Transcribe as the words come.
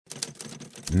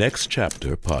Next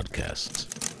Chapter Podcasts.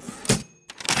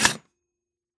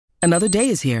 Another day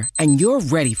is here, and you're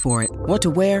ready for it. What to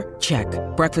wear? Check.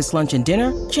 Breakfast, lunch, and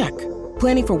dinner? Check.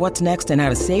 Planning for what's next and how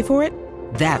to save for it?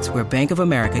 That's where Bank of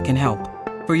America can help.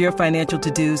 For your financial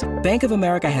to-dos, Bank of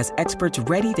America has experts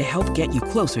ready to help get you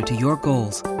closer to your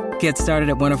goals. Get started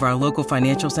at one of our local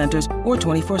financial centers or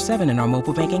 24/7 in our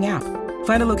mobile banking app.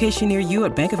 Find a location near you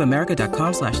at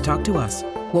bankofamerica.com/talktous.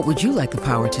 What would you like the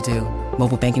power to do?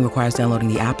 Mobile banking requires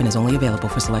downloading the app and is only available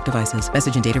for select devices.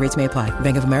 Message and data rates may apply.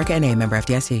 Bank of America N.A., member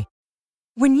FDIC.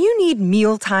 When you need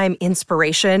mealtime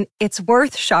inspiration, it's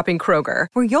worth shopping Kroger,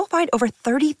 where you'll find over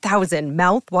 30,000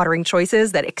 mouth-watering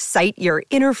choices that excite your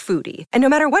inner foodie. And no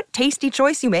matter what tasty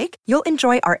choice you make, you'll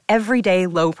enjoy our everyday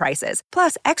low prices,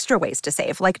 plus extra ways to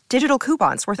save, like digital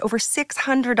coupons worth over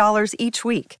 $600 each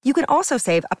week. You can also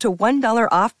save up to $1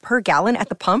 off per gallon at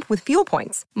the pump with fuel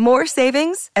points. More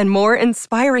savings and more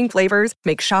inspiring flavors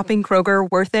make shopping Kroger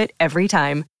worth it every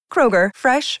time. Kroger,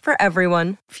 fresh for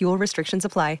everyone. Fuel restrictions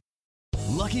apply.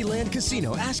 Lucky Land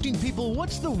Casino, asking people,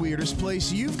 what's the weirdest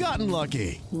place you've gotten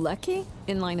lucky? Lucky?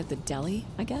 In line at the deli,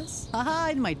 I guess? Aha,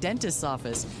 in my dentist's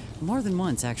office. More than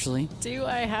once, actually. Do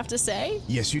I have to say?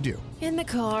 Yes, you do. In the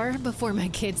car before my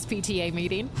kids' PTA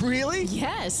meeting. Really?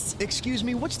 Yes. Excuse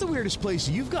me, what's the weirdest place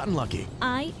you've gotten lucky?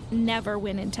 I never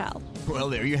win and tell. Well,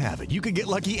 there you have it. You can get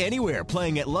lucky anywhere,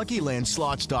 playing at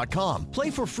LuckyLandSlots.com.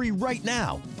 Play for free right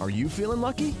now. Are you feeling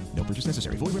lucky? No purchase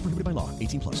necessary. Void where prohibited by law.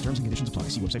 18+. Terms and conditions apply.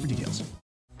 See website for details.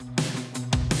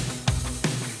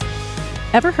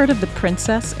 Ever heard of the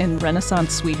princess in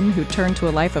Renaissance Sweden who turned to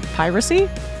a life of piracy?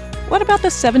 What about the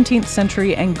 17th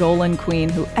century Angolan queen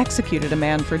who executed a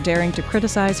man for daring to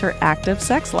criticize her active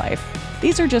sex life?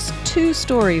 These are just two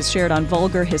stories shared on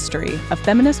Vulgar History, a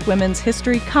feminist women's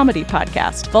history comedy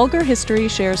podcast. Vulgar History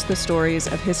shares the stories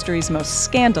of history's most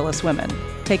scandalous women,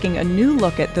 taking a new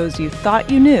look at those you thought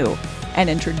you knew and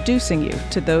introducing you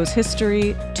to those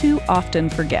history too often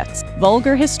forgets.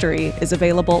 Vulgar History is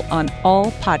available on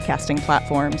all podcasting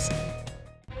platforms.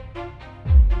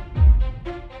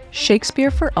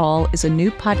 Shakespeare for All is a new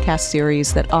podcast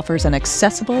series that offers an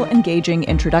accessible, engaging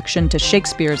introduction to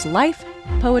Shakespeare's life,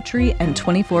 poetry, and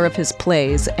 24 of his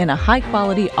plays in a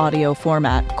high-quality audio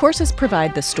format. Courses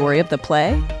provide the story of the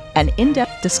play, an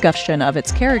in-depth discussion of its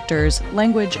characters,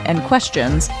 language, and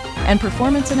questions, and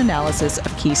performance and analysis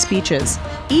of key speeches.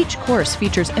 Each course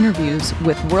features interviews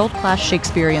with world-class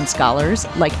Shakespearean scholars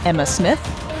like Emma Smith,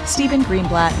 Stephen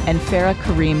Greenblatt, and Farah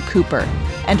Kareem Cooper,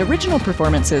 and original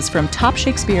performances from top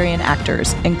Shakespearean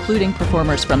actors, including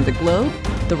performers from the Globe,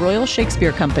 the Royal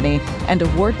Shakespeare Company, and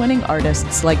award-winning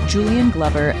artists like Julian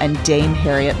Glover and Dame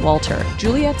Harriet Walter.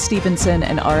 Juliet Stevenson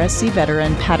and RSC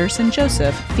veteran Patterson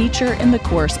Joseph feature in the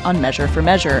course on Measure for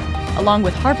Measure, along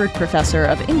with Harvard professor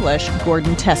of English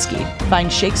Gordon Teskey.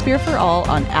 Find Shakespeare for All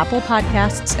on Apple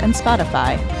Podcasts and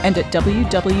Spotify, and at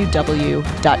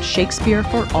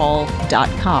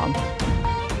www.shakespeareforall.com.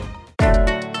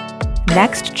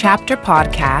 Next Chapter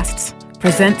Podcasts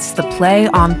presents the Play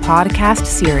on Podcast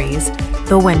series,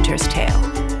 The Winter's Tale,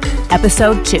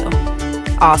 Episode 2,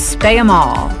 I'll Spay 'em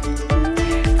All.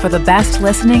 For the best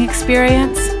listening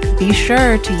experience, be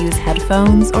sure to use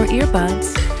headphones or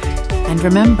earbuds. And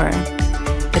remember,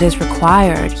 it is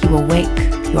required you awake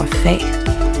your faith.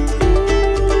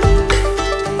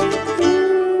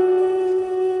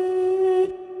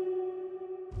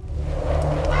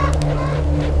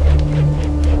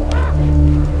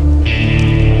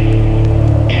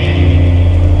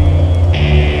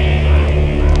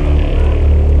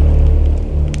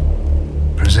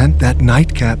 That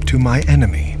nightcap to my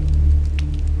enemy.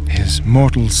 His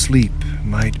mortal sleep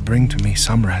might bring to me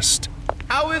some rest.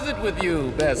 How is it with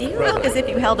you, best You brother? look as if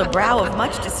you held a brow of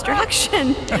much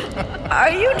distraction.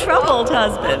 Are you troubled,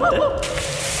 husband?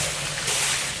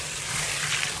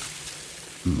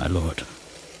 My lord.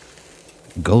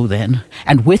 Go then,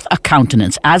 and with a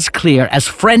countenance as clear as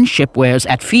friendship wears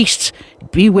at feasts,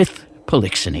 be with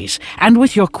Polixenes, and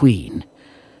with your queen.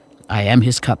 I am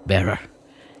his cupbearer.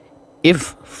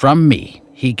 If from me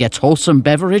he gets wholesome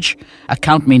beverage,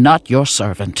 account me not your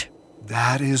servant.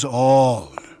 That is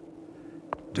all.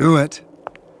 Do it,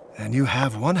 and you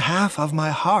have one half of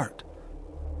my heart.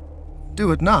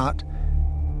 Do it not,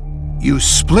 you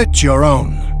split your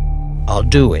own. I'll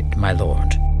do it, my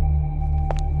lord.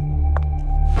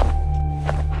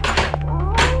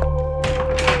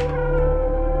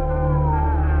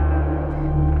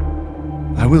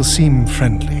 I will seem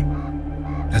friendly,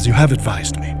 as you have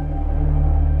advised me.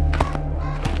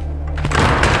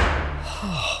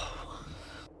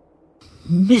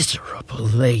 Miserable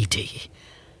lady.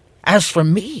 As for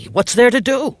me, what's there to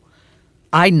do?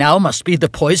 I now must be the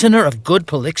poisoner of good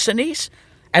Polixenes?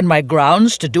 And my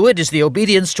grounds to do it is the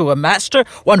obedience to a master,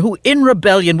 one who in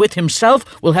rebellion with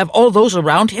himself will have all those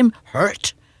around him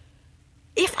hurt.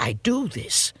 If I do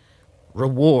this,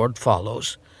 reward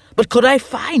follows. But could I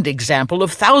find example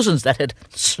of thousands that had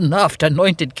snuffed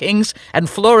anointed kings and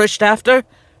flourished after?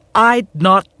 I'd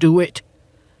not do it.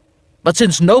 But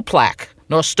since no plaque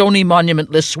nor stony monument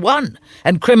lists one,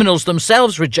 and criminals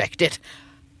themselves reject it,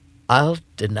 I'll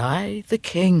deny the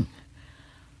king.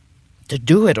 To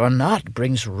do it or not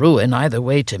brings ruin either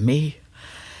way to me.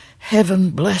 Heaven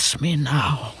bless me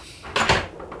now.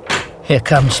 Here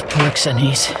comes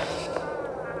Polixenes.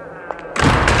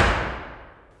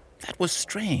 That was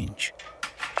strange.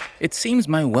 It seems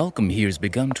my welcome here's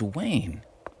begun to wane.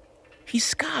 He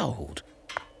scowled.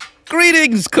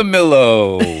 Greetings,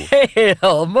 Camillo!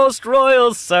 Hail, most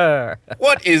royal sir!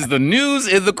 What is the news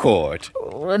in the court?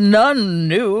 None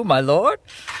new, my lord.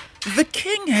 The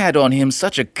king had on him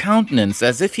such a countenance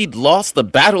as if he'd lost the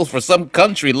battle for some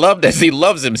country loved as he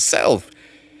loves himself.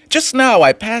 Just now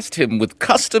I passed him with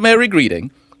customary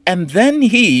greeting, and then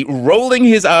he, rolling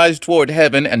his eyes toward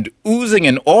heaven and oozing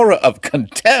an aura of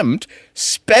contempt,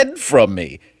 sped from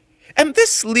me. And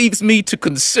this leaves me to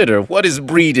consider what is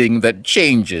breeding that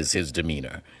changes his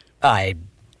demeanor. I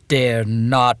dare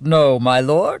not know, my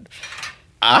lord.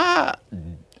 Ah,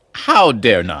 how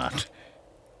dare not?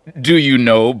 Do you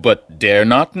know but dare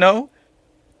not know?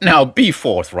 Now be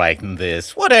forthright in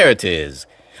this, whate'er it is.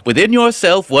 Within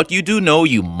yourself what you do know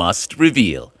you must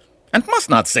reveal, and must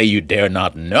not say you dare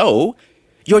not know.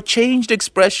 Your changed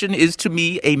expression is to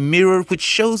me a mirror which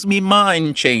shows me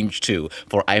mine change too,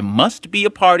 for I must be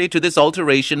a party to this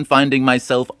alteration, finding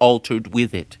myself altered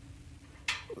with it.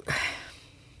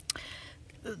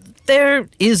 There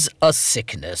is a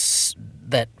sickness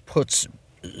that puts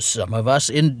some of us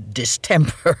in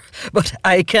distemper, but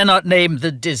I cannot name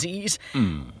the disease,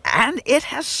 and it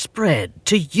has spread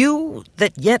to you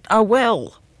that yet are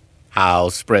well. How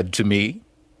spread to me?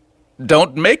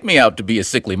 Don't make me out to be a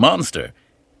sickly monster.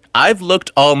 I've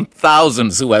looked on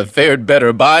thousands who have fared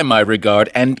better by my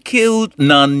regard, and killed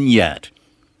none yet.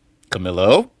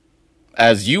 Camillo,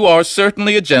 as you are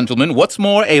certainly a gentleman, what's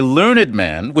more, a learned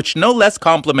man, which no less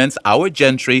compliments our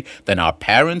gentry than our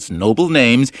parents' noble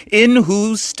names, in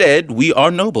whose stead we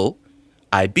are noble,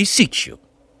 I beseech you,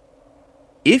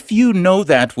 if you know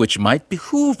that which might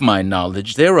behoove my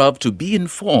knowledge thereof to be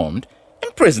informed,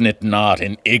 imprison it not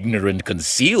in ignorant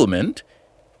concealment.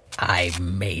 I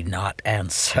may not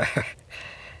answer.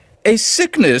 A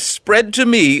sickness spread to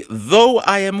me, though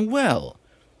I am well.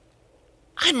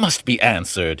 I must be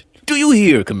answered. Do you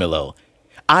hear, Camillo?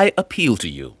 I appeal to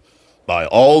you, by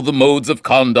all the modes of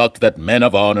conduct that men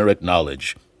of honor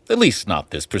acknowledge, at least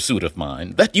not this pursuit of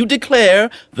mine, that you declare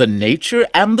the nature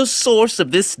and the source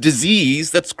of this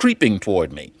disease that's creeping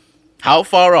toward me. How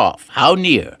far off, how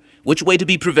near, which way to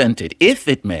be prevented, if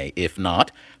it may, if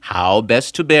not, how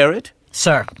best to bear it?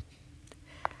 Sir,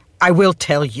 I will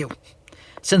tell you.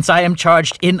 Since I am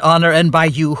charged in honor and by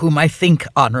you whom I think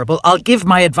honorable, I'll give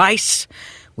my advice,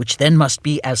 which then must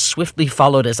be as swiftly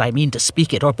followed as I mean to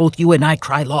speak it, or both you and I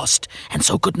cry lost, and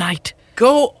so good night.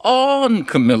 Go on,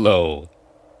 Camillo.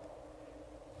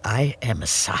 I am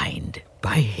assigned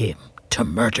by him to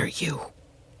murder you.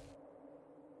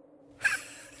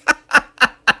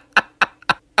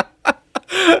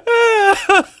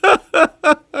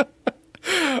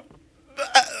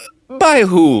 By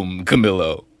whom,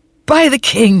 Camillo? By the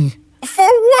king. For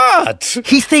what?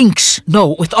 He thinks,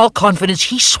 no, with all confidence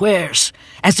he swears,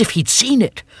 as if he'd seen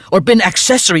it, or been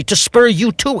accessory to spur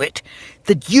you to it,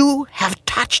 that you have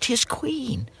touched his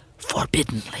queen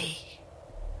forbiddenly.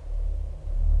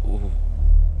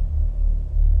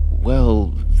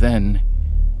 Well, then,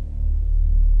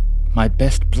 my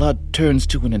best blood turns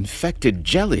to an infected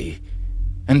jelly,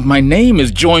 and my name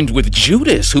is joined with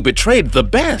Judas, who betrayed the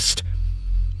best.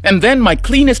 And then my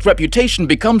cleanest reputation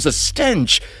becomes a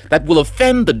stench that will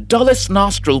offend the dullest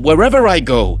nostril wherever I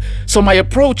go, so my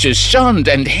approach is shunned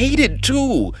and hated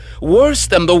too, worse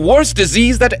than the worst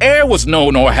disease that e'er was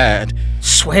known or had.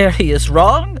 Swear he is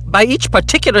wrong? By each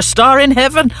particular star in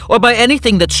heaven, or by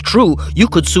anything that's true, you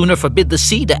could sooner forbid the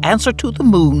sea to answer to the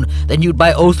moon than you'd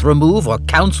by oath remove or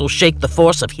counsel shake the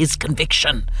force of his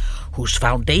conviction, whose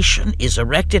foundation is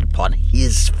erected upon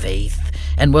his faith,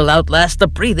 and will outlast the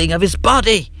breathing of his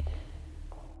body.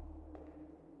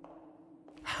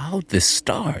 How'd this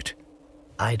start?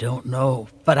 I don't know,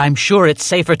 but I'm sure it's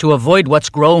safer to avoid what's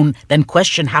grown than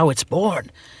question how it's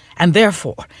born. And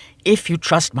therefore, if you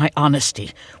trust my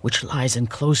honesty, which lies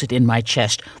enclosed in my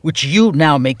chest, which you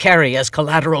now may carry as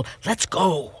collateral, let's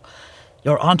go.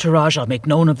 Your entourage I'll make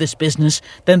known of this business,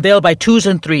 then they'll by twos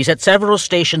and threes at several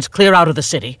stations clear out of the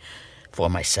city. For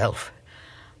myself,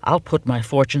 I'll put my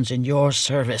fortunes in your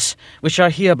service, which are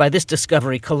here by this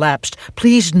discovery collapsed.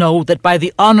 Please know that by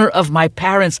the honor of my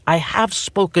parents I have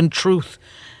spoken truth,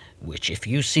 which if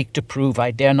you seek to prove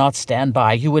I dare not stand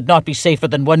by, you would not be safer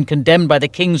than one condemned by the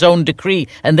king's own decree,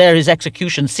 and there his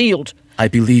execution sealed. I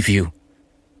believe you.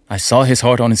 I saw his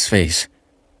heart on his face.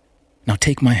 Now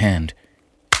take my hand.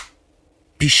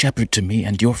 Be shepherd to me,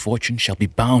 and your fortune shall be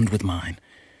bound with mine.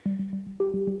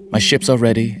 My ships are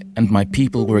ready, and my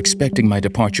people were expecting my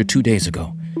departure 2 days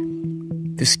ago.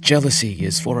 This jealousy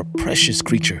is for a precious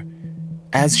creature.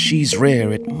 As she's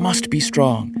rare, it must be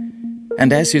strong.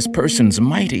 And as his person's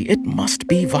mighty, it must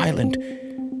be violent.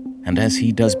 And as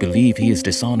he does believe he is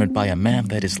dishonored by a man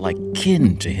that is like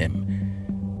kin to him,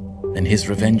 then his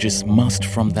revenges must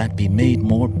from that be made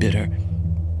more bitter.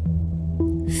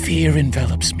 Fear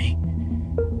envelops me.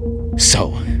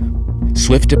 So,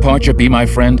 swift departure be my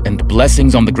friend, and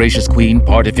blessings on the gracious queen,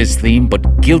 part of his theme,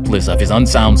 but guiltless of his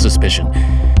unsound suspicion.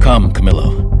 Come,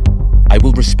 Camillo. I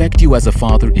will respect you as a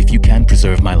father if you can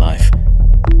preserve my life.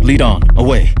 Lead on,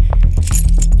 away.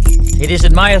 It is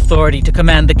in my authority to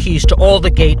command the keys to all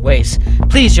the gateways.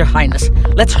 Please, your highness,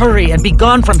 let's hurry and be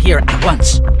gone from here at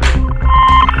once.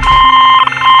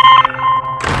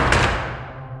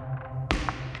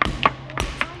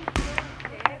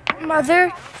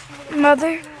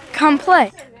 Mother, come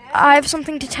play. I have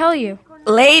something to tell you.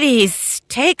 Ladies,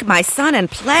 take my son and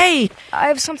play. I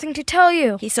have something to tell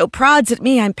you. He so prods at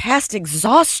me I'm past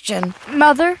exhaustion.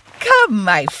 Mother? Come,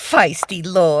 my feisty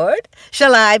lord.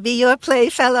 Shall I be your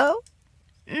playfellow?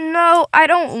 No, I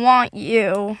don't want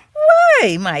you.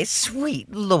 Why, my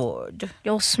sweet lord?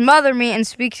 You'll smother me and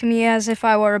speak to me as if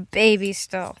I were a baby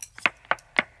still.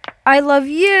 I love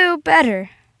you better.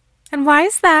 And why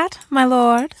is that, my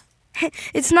lord?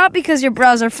 It's not because your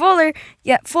brows are fuller,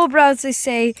 yet full brows, they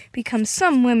say, become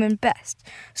some women best.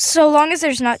 So long as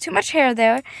there's not too much hair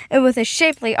there, and with a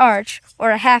shapely arch,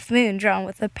 or a half moon drawn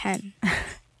with a pen.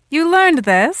 You learned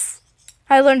this?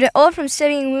 I learned it all from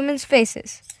studying women's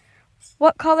faces.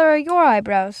 What color are your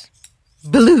eyebrows?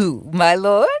 Blue, my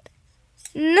lord?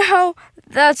 No,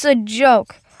 that's a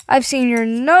joke. I've seen your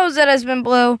nose that has been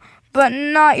blue, but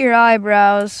not your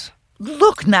eyebrows.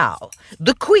 Look now,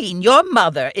 the queen, your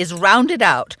mother, is rounded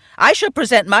out. I shall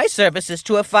present my services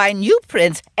to a fine new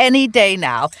prince any day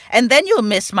now, and then you'll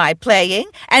miss my playing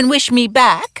and wish me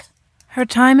back. Her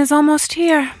time is almost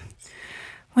here.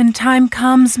 When time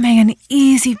comes, may an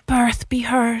easy birth be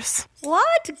hers.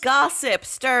 What gossip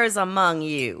stirs among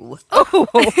you?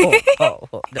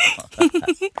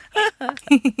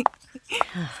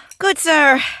 Good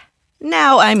sir,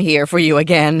 now I'm here for you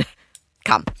again.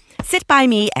 Come. Sit by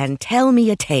me and tell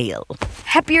me a tale.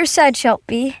 Happy or sad shalt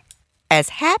be? As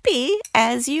happy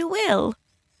as you will.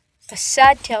 A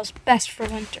sad tale's best for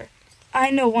winter.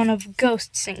 I know one of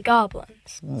ghosts and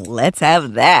goblins. Let's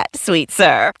have that, sweet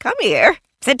sir. Come here.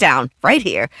 Sit down, right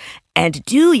here, and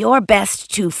do your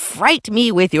best to fright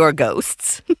me with your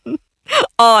ghosts.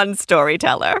 On,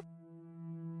 storyteller.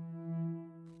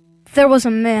 There was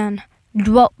a man,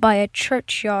 dwelt by a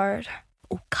churchyard.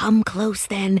 Oh, come close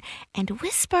then, and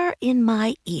whisper in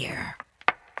my ear.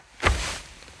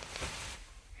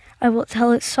 I will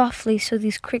tell it softly so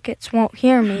these crickets won't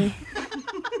hear me.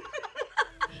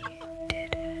 He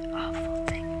did an awful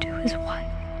thing to his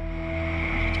wife.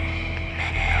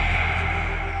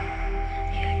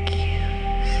 He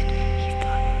accused. She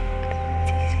thought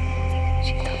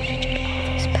she did all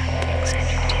these bad things, and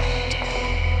she didn't do.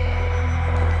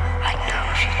 I know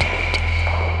she didn't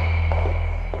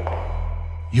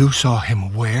do. You saw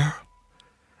him where?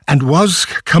 And was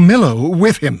Camillo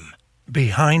with him?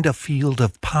 Behind a field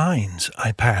of pines,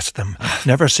 I passed them.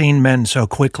 Never seen men so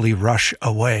quickly rush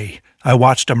away. I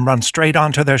watched them run straight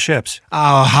onto their ships.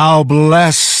 Ah, how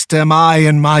blessed am I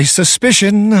in my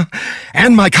suspicion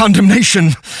and my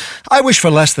condemnation. I wish for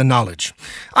less than knowledge.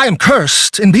 I am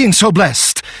cursed in being so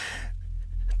blessed.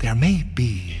 There may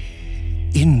be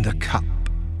in the cup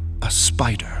a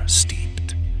spider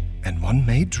steeped, and one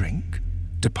may drink,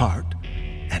 depart,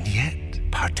 and yet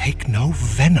partake no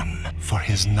venom, for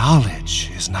his knowledge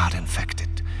is not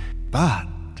infected. But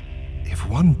if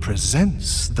one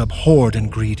presents the abhorred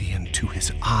ingredient to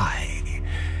his eye,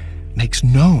 makes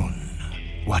known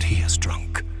what he has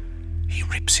drunk, he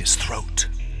rips his throat,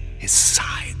 his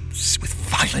sides with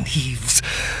violent heaves.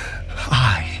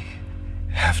 I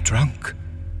have drunk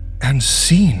and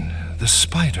seen the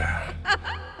spider.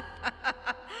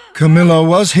 Camillo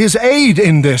was his aid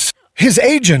in this. His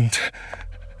agent.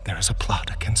 There is a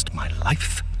plot against my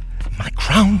life, my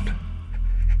crown.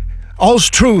 All's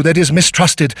true that is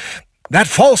mistrusted. That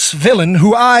false villain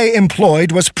who I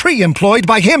employed was pre-employed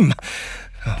by him.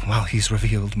 While he's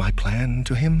revealed my plan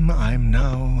to him, I'm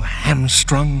now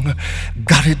hamstrung,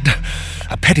 gutted,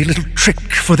 a petty little trick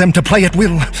for them to play at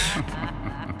will.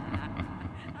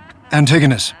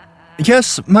 Antigonus.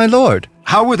 Yes, my lord.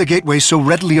 How were the gateways so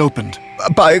readily opened?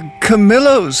 By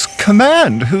Camillo's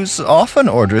command, who's often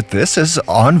ordered this as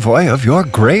envoy of your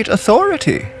great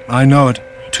authority. I know it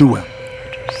too well.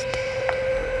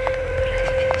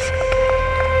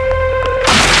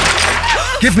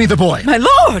 Give me the boy. My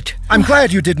lord! I'm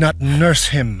glad you did not nurse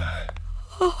him.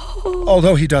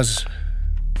 Although he does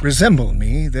resemble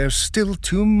me, there's still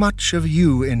too much of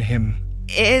you in him.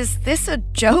 Is this a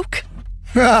joke?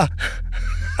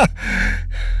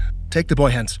 Take the boy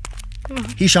hence.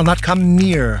 He shall not come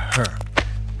near her.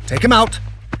 Take him out.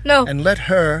 No. And let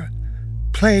her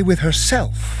play with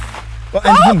herself. Well,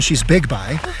 and him she's big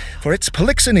by, for it's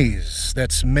Polixenes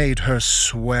that's made her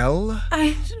swell.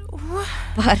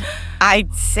 But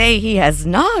I'd say he has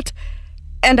not.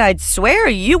 And I'd swear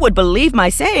you would believe my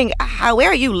saying,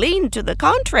 howe'er you lean to the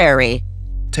contrary.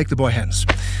 Take the boy hence.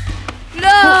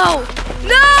 No!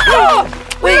 No!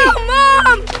 Wait. No,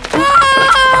 Mom!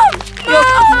 Mom!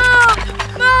 Mom!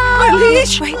 Mom! My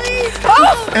liege! Please.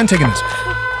 Oh! Antigonus,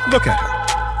 look at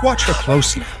her. Watch her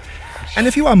closely. And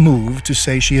if you are moved to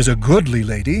say she is a goodly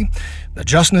lady, the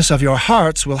justness of your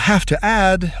hearts will have to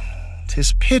add,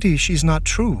 'tis pity she's not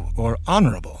true or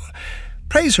honorable.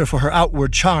 Praise her for her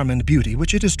outward charm and beauty,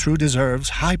 which it is true deserves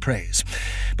high praise.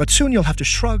 But soon you'll have to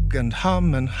shrug and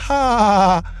hum and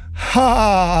ha,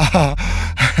 ha.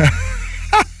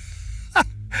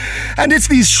 And it's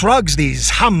these shrugs, these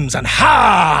hums and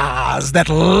ha's that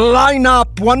line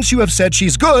up once you have said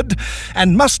she's good,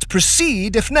 and must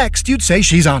proceed if next you'd say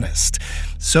she's honest.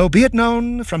 So be it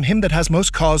known from him that has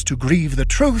most cause to grieve the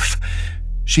truth,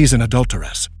 she's an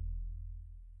adulteress.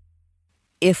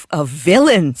 If a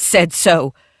villain said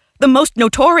so, the most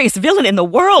notorious villain in the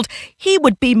world, he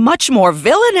would be much more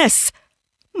villainous.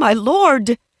 My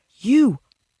lord, you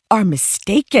are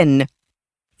mistaken.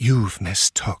 You've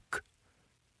mistook,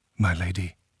 my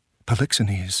lady,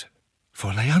 Polixenes,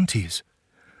 for Leontes.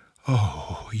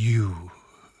 Oh, you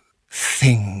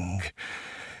thing.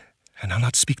 And I'll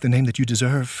not speak the name that you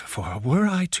deserve, for were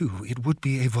I to, it would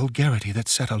be a vulgarity that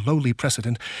set a lowly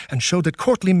precedent and showed that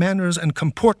courtly manners and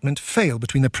comportment fail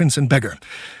between the prince and beggar.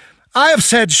 I have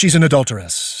said she's an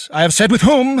adulteress. I have said with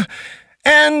whom,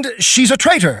 and she's a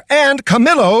traitor, and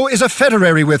Camillo is a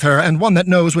federary with her, and one that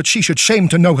knows what she should shame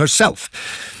to know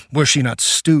herself. Were she not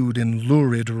stewed in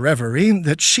lurid reverie,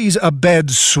 that she's a bed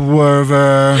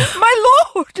swerver. My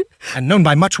lord! And known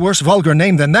by much worse vulgar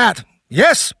name than that.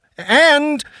 Yes,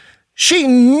 and she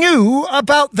knew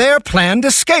about their planned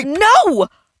escape. No!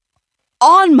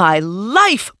 On my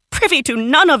life, privy to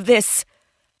none of this.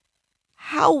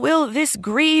 How will this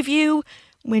grieve you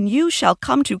when you shall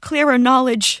come to clearer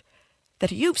knowledge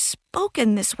that you've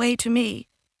spoken this way to me?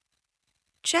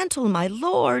 Gentle my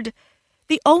lord,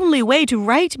 the only way to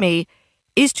right me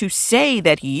is to say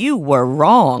that you were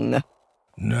wrong.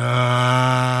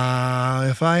 Nah,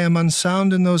 if I am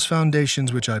unsound in those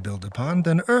foundations which I build upon,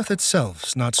 then earth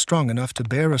itself's not strong enough to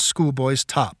bear a schoolboy's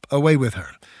top. Away with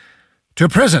her. To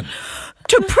prison!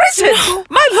 To prison? No.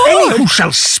 My lord! Any who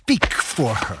shall speak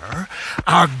for her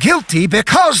are guilty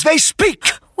because they speak!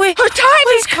 Wait, her time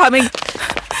is coming.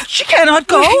 She cannot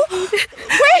go.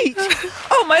 Wait.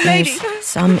 Oh, my lady.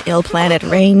 Some ill planet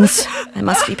reigns. I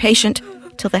must be patient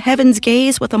till the heavens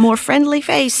gaze with a more friendly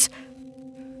face.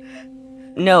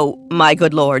 No, my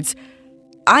good lords,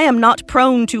 I am not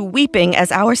prone to weeping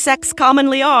as our sex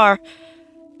commonly are.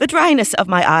 The dryness of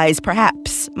my eyes,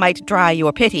 perhaps, might dry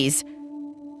your pities.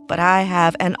 But I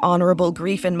have an honorable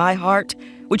grief in my heart,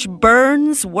 which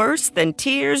burns worse than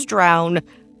tears drown.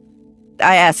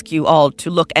 I ask you all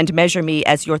to look and measure me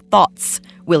as your thoughts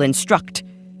will instruct.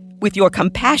 With your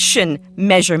compassion,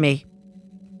 measure me.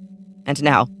 And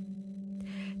now,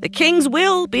 the king's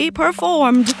will be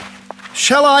performed.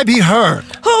 Shall I be heard?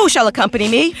 Who shall accompany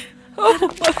me? Oh,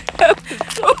 my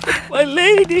heavens. Oh, my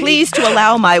lady. Please to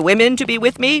allow my women to be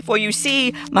with me, for you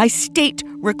see, my state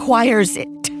requires it.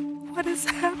 What is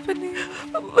happening?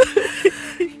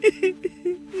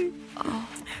 Oh,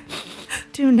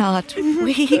 do not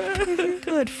weep,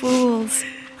 good fools.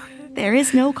 There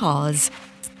is no cause.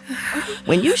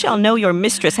 When you shall know your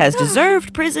mistress has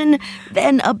deserved prison,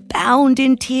 then abound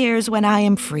in tears when I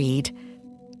am freed.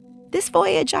 This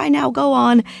voyage I now go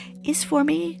on is for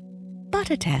me but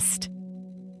a test.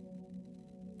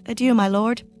 Adieu, my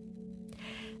lord.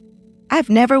 I've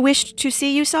never wished to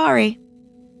see you sorry.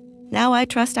 Now I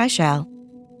trust I shall.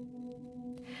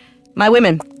 My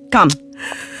women, come.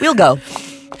 We'll go.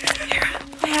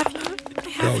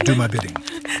 Go, do my bidding.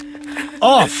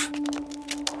 Off!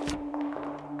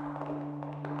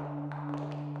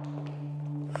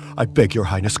 I beg your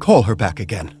highness, call her back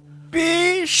again.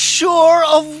 Be sure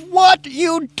of what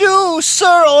you do,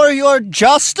 sir, or your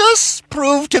justice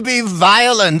prove to be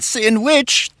violence in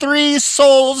which 3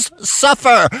 souls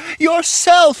suffer.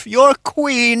 Yourself, your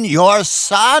queen, your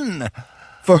son.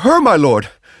 For her, my lord,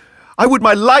 I would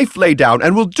my life lay down,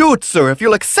 and will do it, sir, if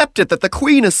you'll accept it that the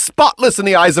queen is spotless in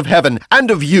the eyes of heaven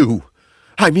and of you.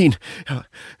 I mean,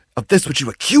 of this which you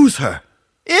accuse her.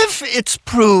 If it's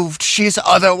proved she's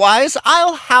otherwise,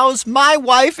 I'll house my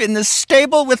wife in the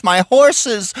stable with my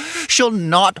horses. She'll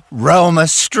not roam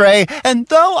astray, and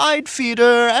though I'd feed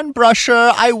her and brush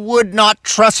her, I would not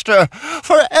trust her.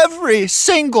 For every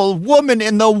single woman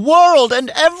in the world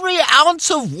and every ounce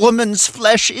of woman's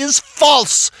flesh is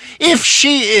false, if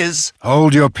she is.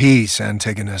 Hold your peace,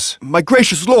 Antigonus. My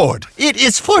gracious lord. It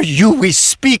is for you we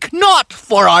speak, not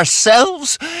for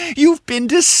ourselves. You've been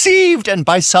deceived, and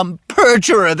by some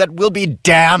perjurer that will be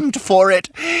damned for it.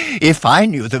 If I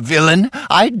knew the villain,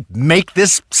 I'd make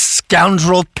this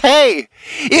scoundrel pay.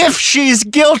 If she's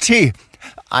guilty,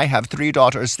 I have 3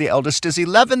 daughters. The eldest is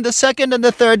 11, the second and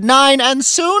the third 9, and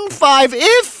soon 5.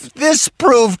 If this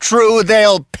prove true,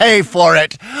 they'll pay for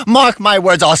it. Mark my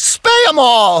words, I'll spay 'em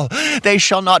all. They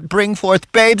shall not bring forth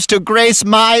babes to grace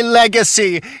my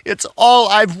legacy. It's all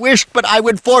I've wished, but I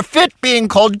would forfeit being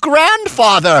called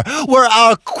grandfather were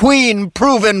our queen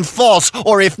proven false,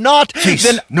 or if not, Cease,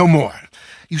 then... no more.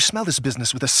 You smell this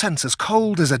business with a sense as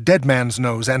cold as a dead man's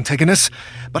nose, Antigonus.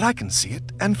 But I can see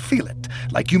it and feel it,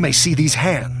 like you may see these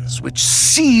hands, which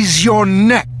seize your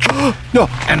neck. No,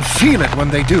 and feel it when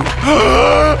they do.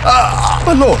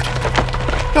 My lord,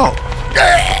 no.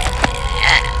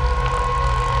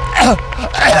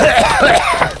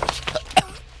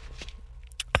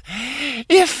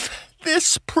 If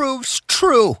this proves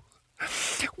true,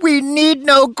 we need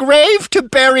no grave to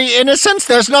bury innocence.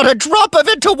 There's not a drop of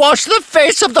it to wash the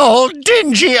face of the whole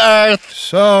dingy earth.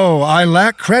 So, I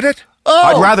lack credit? Oh.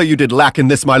 I'd rather you did lack in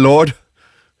this, my lord.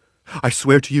 I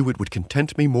swear to you it would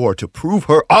content me more to prove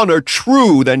her honor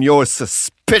true than your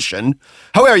suspicion,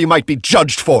 however you might be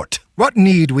judged for it. What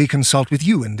need we consult with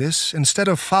you in this, instead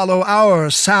of follow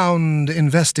our sound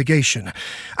investigation?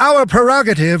 Our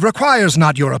prerogative requires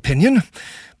not your opinion,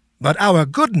 but our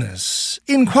goodness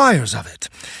inquires of it.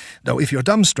 Though if you're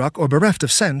dumbstruck or bereft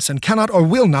of sense and cannot or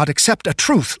will not accept a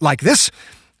truth like this,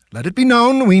 let it be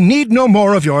known we need no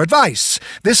more of your advice.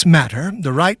 This matter,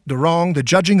 the right, the wrong, the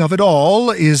judging of it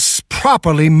all, is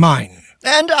properly mine.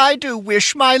 And I do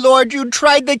wish, my lord, you'd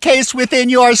tried the case within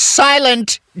your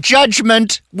silent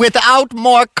judgment without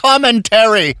more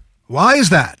commentary. Why is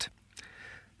that?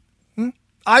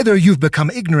 Either you've become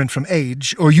ignorant from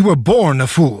age, or you were born a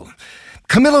fool.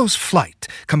 Camillo's flight,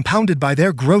 compounded by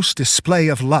their gross display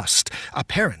of lust,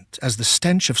 apparent as the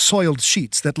stench of soiled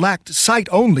sheets that lacked sight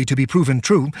only to be proven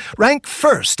true, rank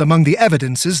first among the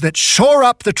evidences that shore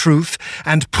up the truth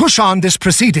and push on this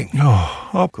proceeding.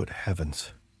 Oh, good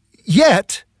heavens.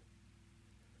 Yet,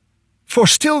 for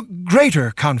still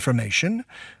greater confirmation,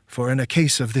 for in a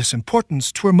case of this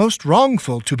importance 'twere most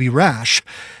wrongful to be rash,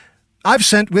 I've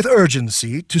sent with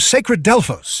urgency to sacred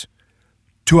Delphos,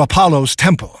 to Apollo's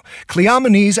temple,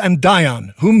 Cleomenes and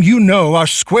Dion, whom you know are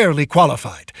squarely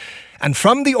qualified. And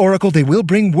from the oracle they will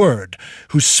bring word,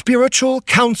 whose spiritual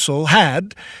counsel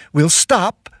will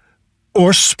stop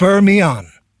or spur me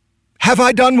on. Have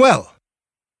I done well?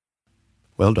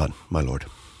 Well done, my lord.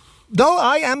 Though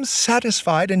I am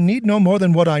satisfied and need no more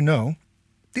than what I know,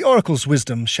 the oracle's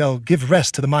wisdom shall give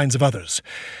rest to the minds of others,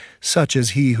 such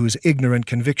as he whose ignorant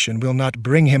conviction will not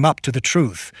bring him up to the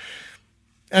truth.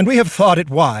 And we have thought it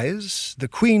wise the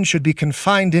queen should be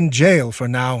confined in jail for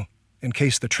now, in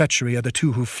case the treachery of the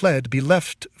 2 who fled be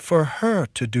left for her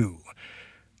to do.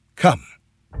 Come,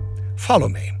 follow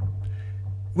me.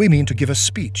 We mean to give a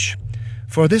speech,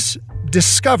 for this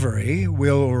discovery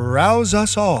will rouse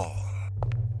us all.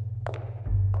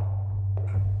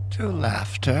 To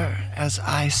laughter, as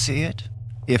I see it,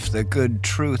 if the good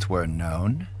truth were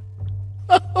known.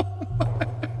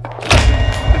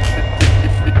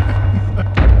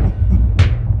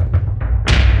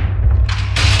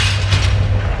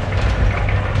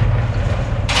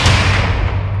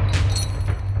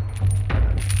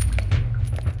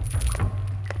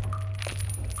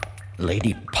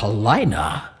 Lady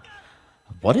Paulina,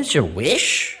 what is your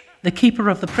wish? The keeper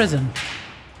of the prison.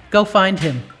 Go find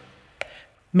him.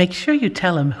 Make sure you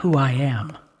tell him who I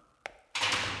am.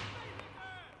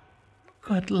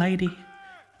 Good lady,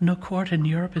 no court in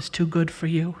Europe is too good for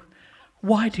you.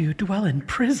 Why do you dwell in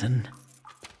prison?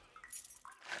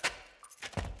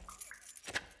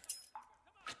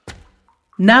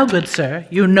 Now, good sir,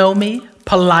 you know me,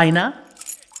 Paulina?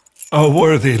 A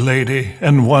worthy lady,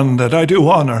 and one that I do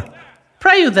honor.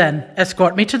 Pray you then,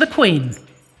 escort me to the Queen.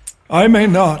 I may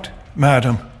not,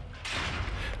 madam.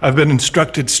 I've been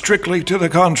instructed strictly to the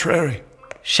contrary.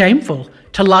 Shameful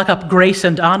to lock up grace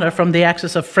and honor from the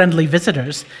access of friendly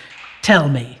visitors. Tell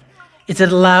me, is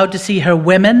it allowed to see her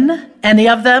women? Any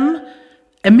of them?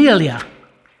 Emilia.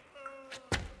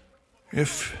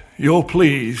 If you'll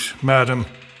please, madam,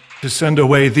 to send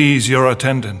away these your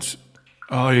attendants,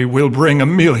 I will bring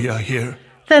Emilia here.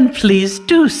 Then please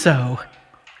do so.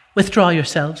 Withdraw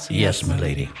yourselves. Yes, my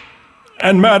lady.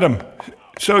 And madam,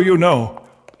 so you know,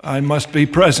 I must be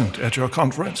present at your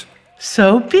conference.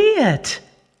 So be it.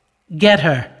 Get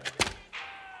her.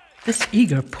 This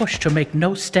eager push to make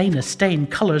no stain a stain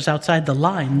colors outside the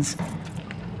lines.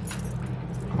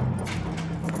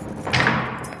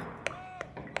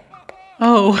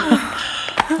 Oh,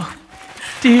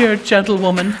 dear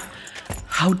gentlewoman,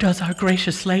 how does our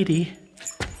gracious lady?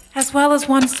 As well as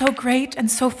one so great and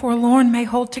so forlorn may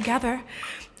hold together,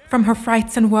 from her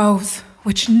frights and woes,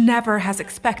 which never has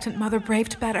expectant mother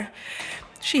braved better,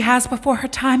 she has before her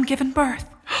time given birth.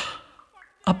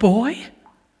 A boy?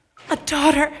 A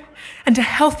daughter, and a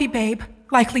healthy babe,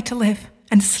 likely to live,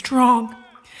 and strong.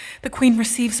 The queen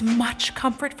receives much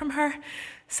comfort from her,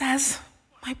 says,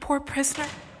 my poor prisoner,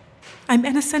 I'm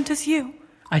innocent as you.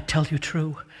 I tell you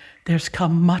true, there's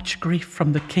come much grief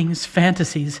from the king's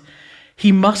fantasies.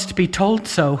 He must be told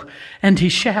so, and he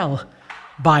shall,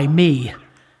 by me.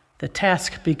 The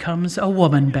task becomes a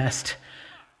woman best.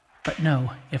 But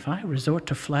no, if I resort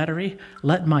to flattery,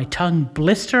 let my tongue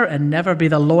blister and never be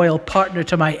the loyal partner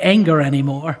to my anger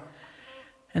anymore.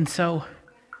 And so,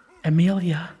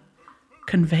 Emilia,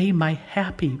 convey my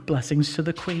happy blessings to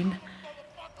the queen.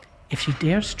 If she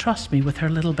dares trust me with her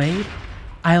little babe,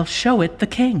 I'll show it the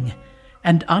king,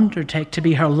 and undertake to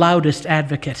be her loudest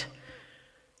advocate.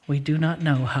 We do not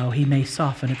know how he may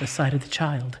soften at the sight of the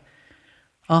child.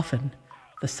 Often,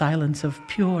 the silence of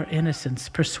pure innocence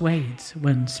persuades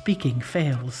when speaking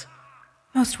fails.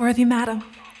 Most worthy madam,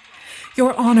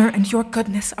 your honor and your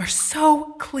goodness are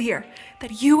so clear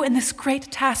that you in this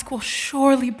great task will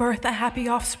surely birth a happy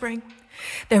offspring.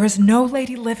 There is no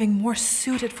lady living more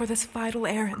suited for this vital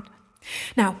errand.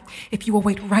 Now, if you will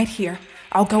wait right here,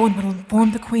 I'll go and will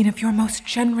inform the queen of your most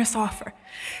generous offer.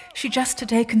 She just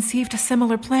today conceived a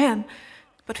similar plan,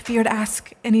 but feared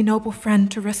ask any noble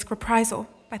friend to risk reprisal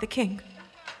by the king.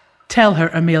 Tell her,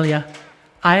 Emilia,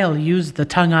 I'll use the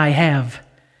tongue I have.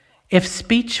 If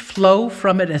speech flow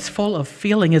from it as full of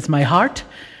feeling as my heart,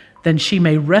 then she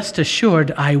may rest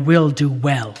assured I will do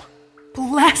well.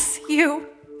 Bless you.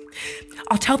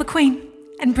 I'll tell the queen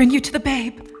and bring you to the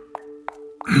babe.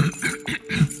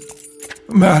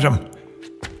 Madam,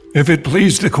 if it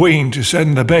please the queen to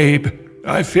send the babe,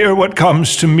 I fear what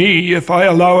comes to me if I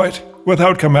allow it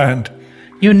without command.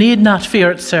 You need not fear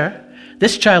it, sir.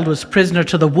 This child was prisoner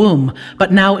to the womb,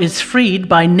 but now is freed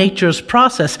by nature's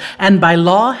process, and by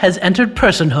law has entered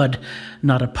personhood,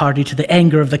 not a party to the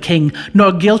anger of the king,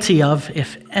 nor guilty of,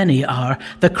 if any are,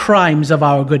 the crimes of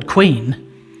our good queen.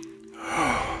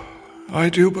 I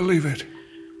do believe it.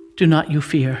 Do not you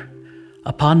fear.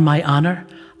 Upon my honor,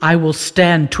 I will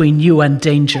stand between you and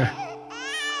danger.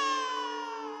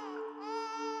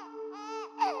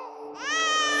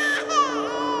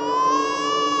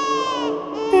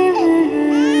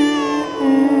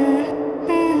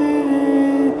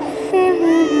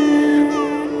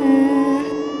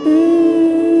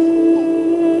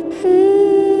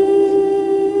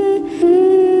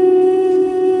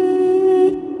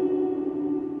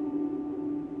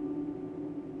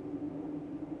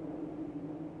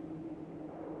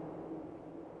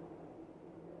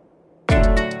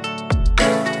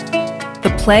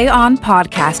 Play On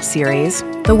podcast series,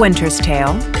 The Winter's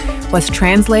Tale, was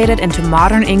translated into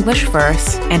modern English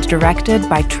verse and directed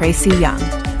by Tracy Young.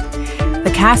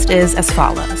 The cast is as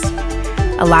follows: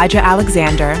 Elijah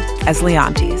Alexander as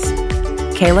Leontes,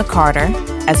 Kayla Carter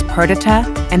as Perdita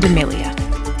and Emilia,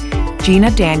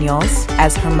 Gina Daniels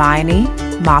as Hermione,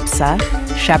 Mopsa,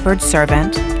 Shepherd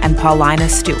Servant, and Paulina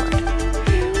Stewart,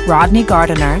 Rodney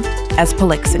Gardiner as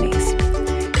Polixenes,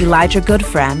 Elijah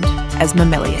Goodfriend as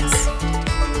Mamilius,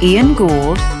 Ian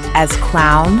Gould as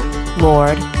Clown,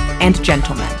 Lord, and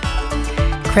Gentleman,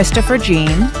 Christopher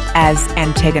Jean as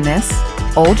Antigonus,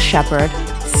 Old Shepherd,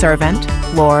 Servant,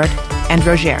 Lord, and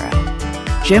Rogero,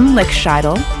 Jim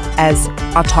Lickscheidel as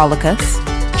Autolycus,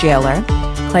 Jailer,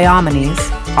 Cleomenes,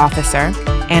 Officer,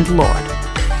 and Lord,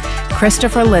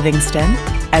 Christopher Livingston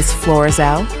as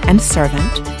Florizel and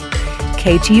Servant,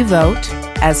 K.T. Vogt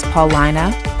as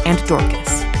Paulina and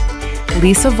Dorcas,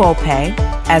 Lisa Volpe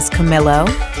as Camillo,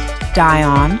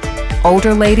 Dion,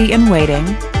 Older Lady in Waiting,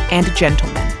 and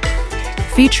Gentlemen,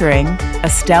 featuring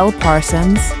Estelle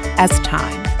Parsons as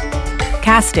Time.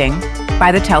 Casting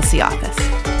by the Telsey Office,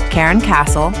 Karen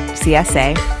Castle,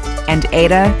 CSA, and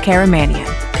Ada Karamanian.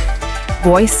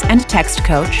 Voice and text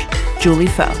coach, Julie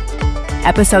Foe.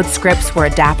 Episode scripts were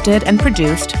adapted and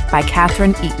produced by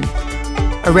Catherine Eaton.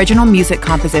 Original music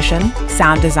composition,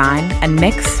 sound design, and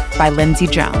mix by Lindsay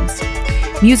Jones.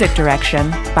 Music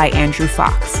direction by Andrew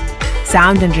Fox.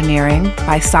 Sound engineering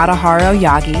by Sadaharu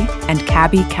Yagi and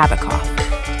Kabi Kabikoff.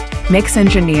 Mix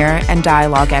engineer and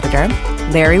dialogue editor,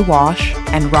 Larry Walsh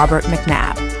and Robert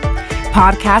McNabb.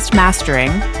 Podcast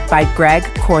mastering by Greg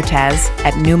Cortez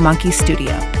at New Monkey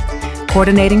Studio.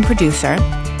 Coordinating producer,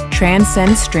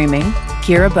 Transcend Streaming,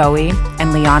 Kira Bowie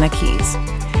and Liana Keys.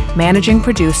 Managing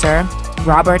producer,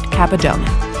 Robert Capadona.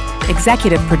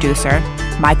 Executive producer,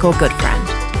 Michael Goodfriend.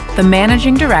 The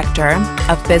Managing Director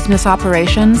of Business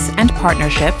Operations and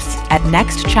Partnerships at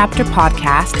Next Chapter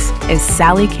Podcasts is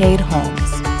Sally Cade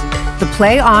Holmes. The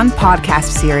Play On podcast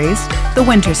series, The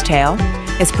Winter's Tale,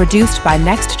 is produced by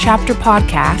Next Chapter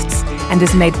Podcasts and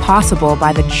is made possible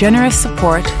by the generous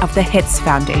support of the Hits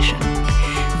Foundation.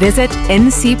 Visit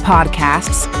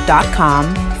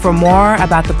ncpodcasts.com for more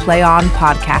about the Play On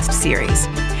podcast series.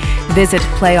 Visit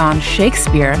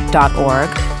playonshakespeare.org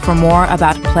for more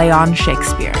about Play On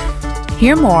Shakespeare.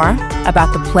 Hear more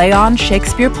about the Play On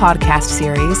Shakespeare podcast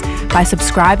series by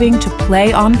subscribing to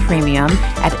Play On Premium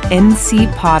at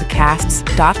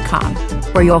ncpodcasts.com,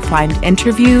 where you'll find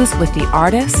interviews with the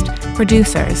artists,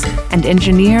 producers, and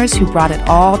engineers who brought it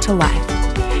all to life.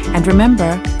 And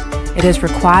remember, it is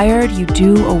required you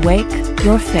do awake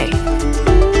your faith.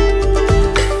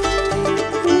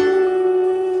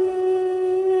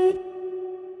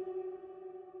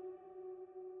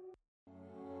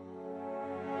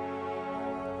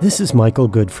 This is Michael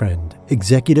Goodfriend,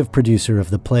 executive producer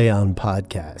of the Play On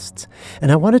podcasts,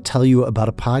 and I want to tell you about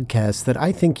a podcast that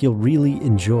I think you'll really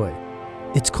enjoy.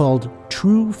 It's called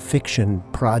True Fiction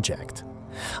Project.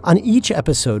 On each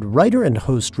episode, writer and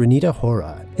host Renita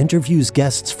Hora interviews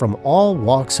guests from all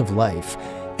walks of life,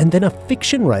 and then a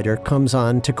fiction writer comes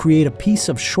on to create a piece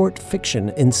of short fiction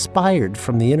inspired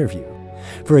from the interview.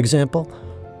 For example,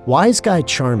 Wise Guy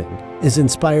Charming is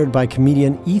inspired by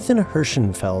comedian Ethan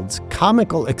Hirschenfeld's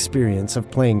comical experience of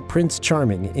playing Prince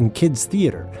Charming in kids'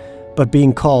 theater, but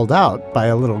being called out by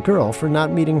a little girl for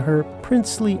not meeting her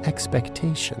princely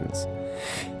expectations.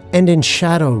 And in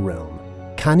Shadow Realm,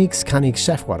 Kanix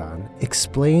Shefwaran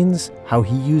explains how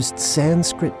he used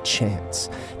Sanskrit chants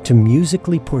to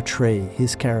musically portray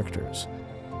his characters.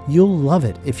 You'll love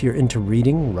it if you're into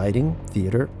reading, writing,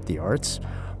 theater, the arts,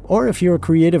 or if you're a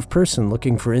creative person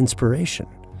looking for inspiration.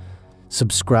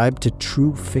 Subscribe to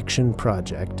True Fiction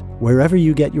Project wherever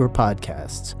you get your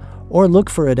podcasts, or look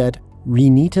for it at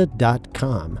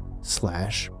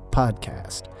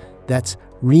renita.com/podcast. That's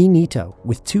Renita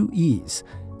with 2 E's,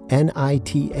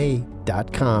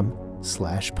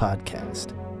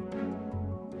 NITA.com/podcast.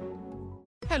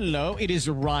 Hello, it is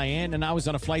Ryan, and I was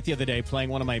on a flight the other day playing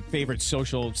one of my favorite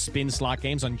social spin slot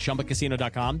games on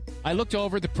ChumbaCasino.com. I looked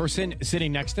over at the person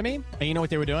sitting next to me, and you know what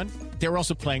they were doing? They were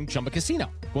also playing Chumba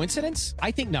Casino. Coincidence?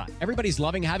 I think not. Everybody's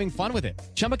loving having fun with it.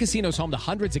 Chumba Casino is home to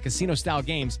hundreds of casino-style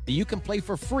games that you can play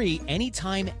for free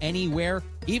anytime, anywhere,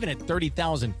 even at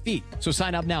 30,000 feet. So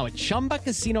sign up now at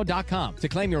ChumbaCasino.com to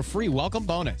claim your free welcome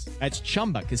bonus. That's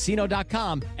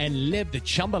ChumbaCasino.com and live the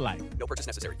Chumba life. No purchase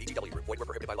necessary. VGW. Void where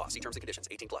prohibited by law. See terms and conditions.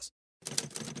 18+.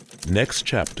 Next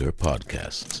Chapter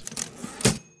Podcasts.